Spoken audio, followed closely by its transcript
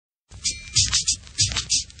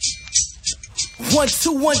1,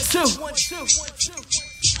 2, 1, 2.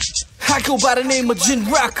 I go by the name of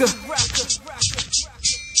Genrokka.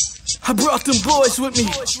 I brought them boys with me.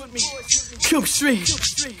 Cube Street.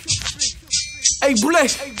 Hey,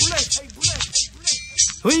 Blake.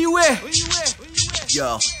 Where you at?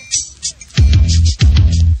 Yo.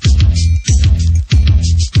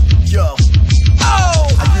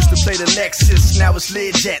 I used to play the Lexus, now it's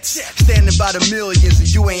lid jets. Standing by the millions and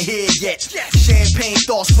you ain't here yet. Champagne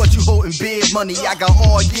thoughts, but you holding big money. I got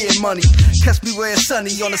all year money. Catch me where it's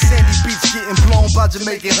sunny on the sandy beach, getting blown by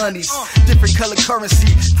Jamaican honeys. Different color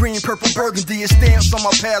currency, green, purple, burgundy. It's stamps on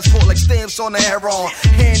my passport like stamps on the heron.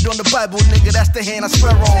 Hand on the Bible, nigga, that's the hand I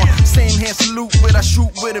swear on. Same hand salute with I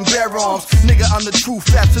shoot with and bear arms. Nigga, I'm the truth,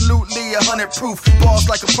 absolutely 100 proof. Bars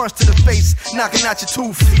like a punch to the face, knocking out your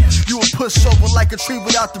tooth. You a pushover like a tree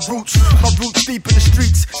without the roots. My roots deep in the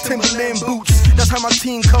streets, Timberland boots. That's how my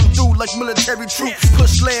team come through like military troops.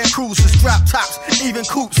 Push land cruisers, drop tops, even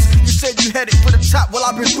coops. You said you headed for the top, well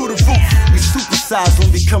I've been through the roof. We supersize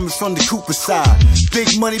when we coming from the Cooper side.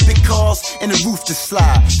 Big money, big cars, and the roof to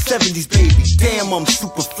slide. 70s baby, damn I'm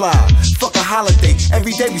super fly. Fuck a holiday,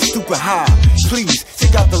 every day we super high. Please,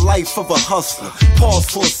 check out the life of a hustler. Pause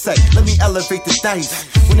for a sec, let me elevate the dice.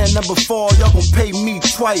 When that number fall, y'all gon' pay me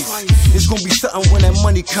twice. It's gonna be something when that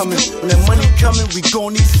money coming. When that money coming, we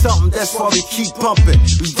gon' need something. That's why we keep pumping.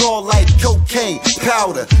 We raw like cocaine,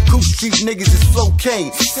 powder. Cool street niggas is flow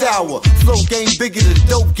cane, sour. Flow game bigger than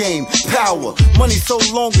dope game, power. Money so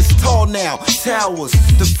long it's tall now, towers.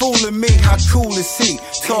 The fool in me, how cool is he?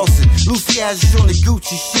 Toss it, Lucy ashes on the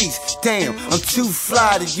Gucci sheets. Damn, I'm too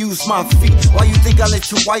fly to use my feet. Why you think I let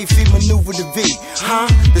your wifey maneuver the V? Huh?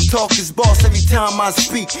 The talk is boss every time I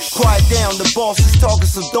speak. Quiet down, the boss is talking,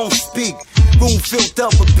 so don't speak. Room filled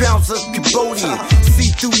up with pounds of Cambodian.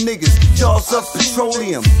 See-through niggas, jaws of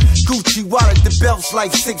petroleum. Gucci wallet, the belt's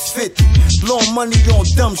like 650. Blowing money on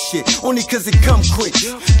dumb shit, only cause it come quick,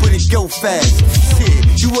 but it go fast.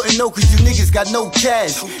 Shit, you wouldn't know cause you niggas got no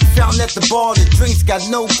cash. Found at the bar, the drinks got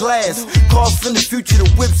no glass. Cars from the future, the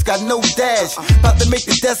whips got no dash. About to make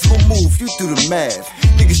the decimal move, you do the math.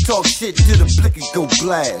 Niggas talk shit till the blick and go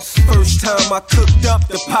blast. First time I cooked up,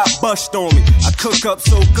 the pot bust on me. I cook up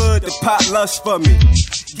so good, the pot lust for me.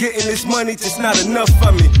 Getting this money just not enough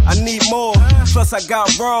for me. I need more, plus I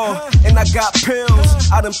got raw, and I got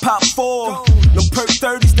pills. I done pop 4, them perk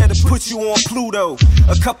 30s that'll put you on Pluto.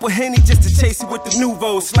 A couple Henny just to chase it with the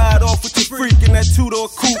Nouveau. Slide off with your freak in that two-door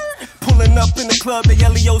coupe. Pulling up in the club, the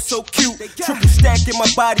Elio so cute. Triple stack in my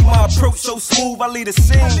body, my approach so smooth, I lead a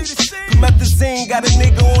scene. Promethazine got a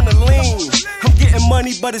nigga on the lean. I'm getting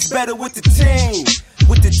money, but it's better with the team.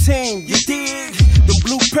 With the team, you dig? Them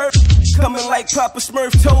blue perks coming like Papa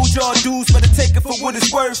Smurf. Told y'all dudes better take it for what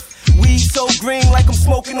it's worth. Weed so green like I'm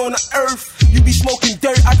smoking on the earth. You be smoking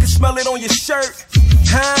dirt, I can smell it on your shirt.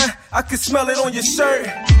 Huh? I can smell it on your shirt.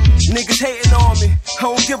 Niggas hating on me, I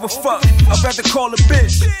don't give a fuck. I'd rather call a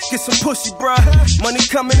bitch, get some pussy, bruh. Money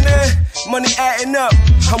coming in, money adding up.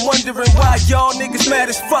 I'm wondering why y'all niggas mad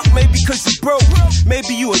as fuck. Maybe cause you broke,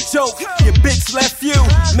 maybe you a joke. Your bitch left you,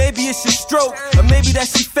 maybe it's your stroke. Or maybe that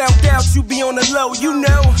she found out you be on the low, you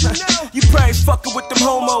know. You probably fucking with them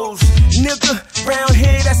homos. Nigga, round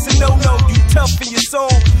here, that's a no-no. You tough in your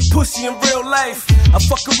soul, pussy in real life. I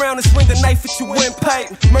fuck around and swing a knife at your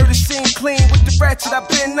windpipe. Murder scene clean with the ratchet, I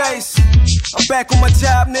been nice. I'm back on my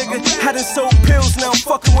job, nigga. I done sold pills, now I'm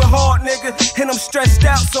fucking with hard, nigga. And I'm stressed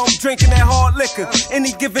out, so I'm drinking that hard liquor.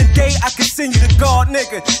 Any given day, I can send you the guard,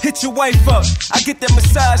 nigga. Hit your wife up, I get that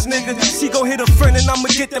massage, nigga. She gon' hit a friend and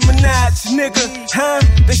I'ma get that Minaj, nigga. Huh?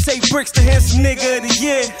 They say Brixx the handsome nigga of the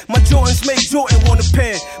year. My Jordans make Jordan wanna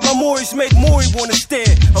pen. My Morris make Maury wanna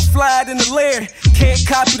stare. I'm flyed in the lair, can't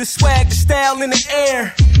copy the swag, the style in the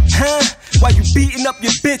air. Huh? While you beating up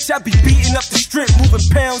your bitch, I be beating up the strip, moving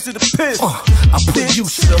pounds of the piss. I put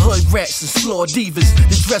use to the hood rats and floor divas.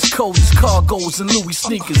 The dress code is cargos and Louis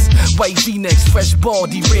sneakers. White V-necks, fresh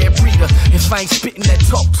baldy, rare breeder. If I ain't spitting that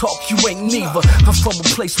talk, you ain't neither. I'm from a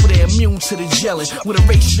place where they're immune to the gelling, where the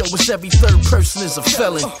ratio is every third person is a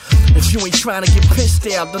felon. If you ain't trying to get pissed,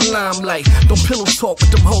 stay out the limelight. Don't pillow talk with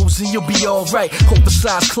them hoes and you'll be alright.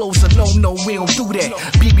 Oversized clothes, no, we don't do that.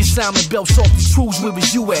 BB Simon belts off the truths, where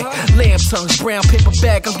was you at? Lamb tongues, brown paper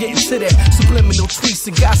bag, I'm getting to that. Subliminal tweets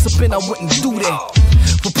and gossiping, I wouldn't do that.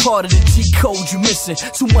 But part of the G-code you missing.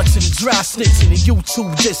 Too much of the dry snitching and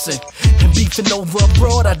YouTube dissing. And beefing over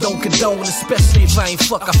abroad, I don't condone. Especially if I ain't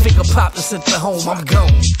fuck, I figure pop this at the home, I'm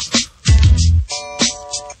gone.